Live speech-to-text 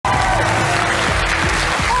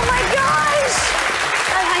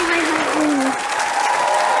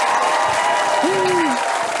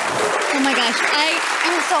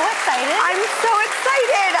excited? I'm so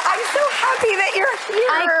excited. I'm so happy that you're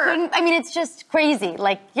here. I mean, it's just crazy.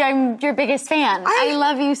 Like, I'm your biggest fan. I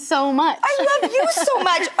love you so much. I love you so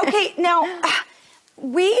much. Okay, now,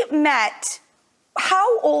 we met.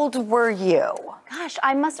 How old were you? Gosh,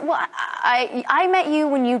 I met you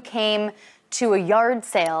when you came to a yard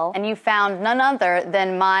sale, and you found none other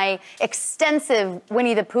than my extensive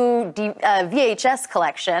Winnie the Pooh VHS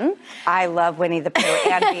collection. I love Winnie the Pooh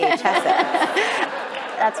and VHSs.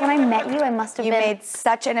 That's when I met you. I must have been... You made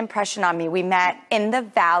such an impression on me. We met in the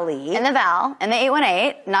Valley. In the Val, in the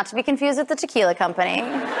 818, not to be confused with the tequila company.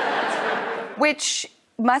 Which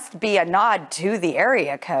must be a nod to the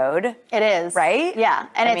area code. It is. Right? Yeah,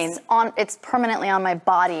 and it's permanently on my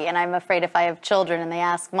body, and I'm afraid if I have children and they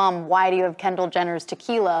ask, Mom, why do you have Kendall Jenner's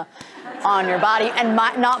tequila on your body, and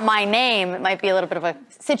not my name, it might be a little bit of a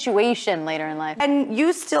situation later in life. And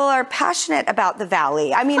you still are passionate about the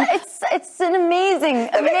Valley. I mean... It's an amazing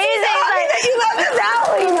that you love the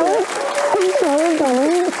Valley.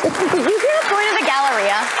 Did you grew up going to the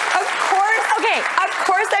Galleria? Of course. Okay, of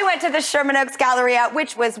course I went to the Sherman Oaks Galleria,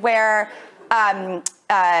 which was where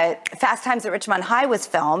Fast Times at Ridgemont High was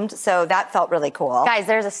filmed, so that felt really cool. Guys,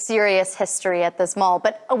 there's a serious history at this mall,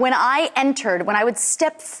 but when I would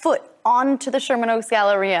step foot onto the Sherman Oaks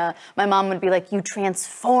Galleria, my mom would be like, you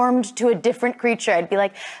transformed to a different creature. I'd be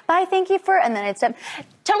like, bye, thank you for, and then I'd step,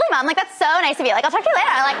 totally, Mom, like, that's so nice of you. Like, I'll talk to you later.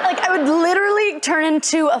 Like I would literally turn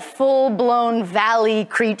into a full-blown Valley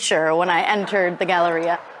creature when I entered the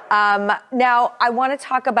Galleria. Now, I want to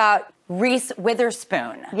talk about Reese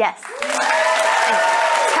Witherspoon. Yes. Tell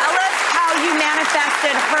us how you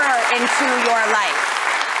manifested her into your life.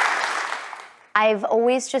 I've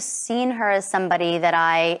always just seen her as somebody that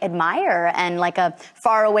I admire and like a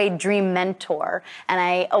faraway dream mentor. And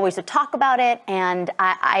I always would talk about it, and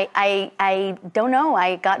I don't know,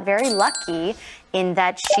 I got very lucky in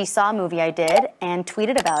that she saw a movie I did and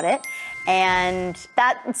tweeted about it. And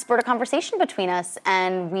that spurred a conversation between us,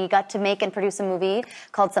 and we got to make and produce a movie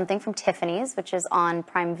called Something from Tiffany's, which is on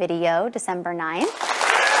Prime Video, December 9th.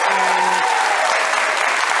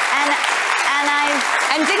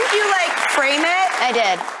 And didn't you, like, frame it? I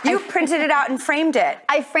did. You printed it out and framed it.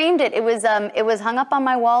 I framed it. It was hung up on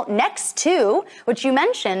my wall next to, which you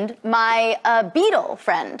mentioned, my Beatle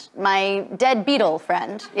friend, my dead Beatle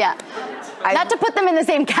friend. Yeah. Not to put them in the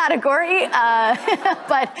same category,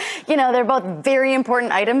 but, you know, they're both very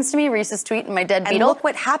important items to me, Reese's tweet and my dead Beatle. And look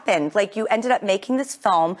what happened. Like, you ended up making this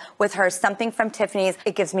film with her, Something from Tiffany's.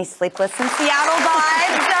 It gives me Sleepless in Seattle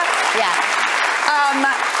vibes. Yeah.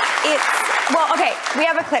 Well, okay, we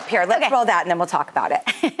have a clip here. Let's roll that and then we'll talk about it.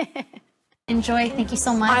 Enjoy, thank you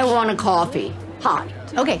so much. I want a coffee, hot.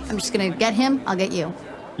 Okay, I'm just gonna get him, I'll get you.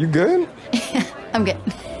 You good? I'm good.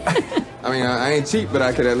 I mean, I ain't cheap, but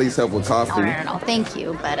I could at least help with coffee. No, thank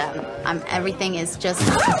you, but everything is just...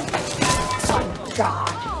 Oh,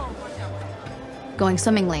 God. Going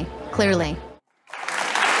swimmingly, clearly.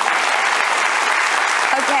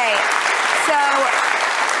 Okay, so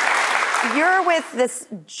you're with this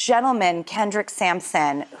gentleman, Kendrick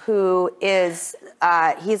Sampson, who is,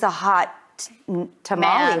 he's a hot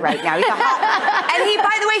tamale right now. He's a hot, and he,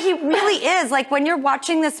 by the way, he really is. Like, when you're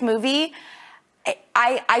watching this movie,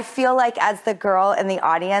 I feel like as the girl in the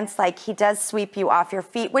audience, like, he does sweep you off your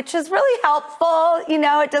feet, which is really helpful. You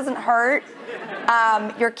know, it doesn't hurt.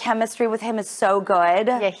 Your chemistry with him is so good.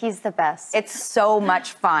 Yeah, he's the best. It's so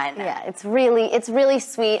much fun. Yeah, it's really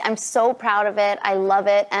sweet. I'm so proud of it. I love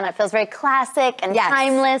it, and it feels very classic and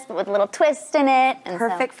timeless, but with a little twist in it. And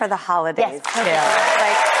perfect for the holidays, yes, too.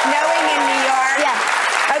 Like, snowing in New York. Yeah.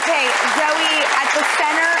 Okay, Zoey, at the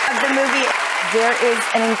center of the movie, there is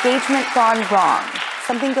an engagement gone wrong.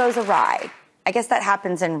 Something goes awry. I guess that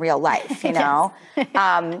happens in real life, you know?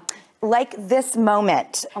 Like this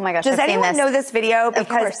moment. Oh my gosh, Does I've seen anyone this. know this video? Because of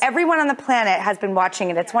course. Everyone on the planet has been watching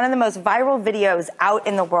it. It's one of the most viral videos out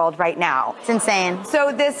in the world right now. It's insane.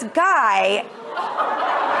 So this guy,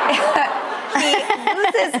 he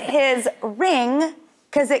loses his ring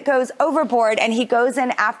because it goes overboard, and he goes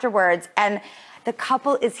in afterwards, and the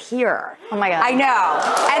couple is here. Oh my God. I know.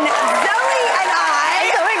 And Zoey and I... I'm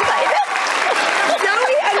so excited.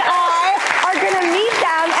 Zoey and I are going to meet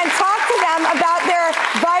them and talk to them about their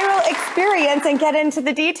viral experience and get into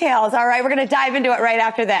the details. All right, we're going to dive into it right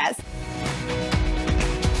after this.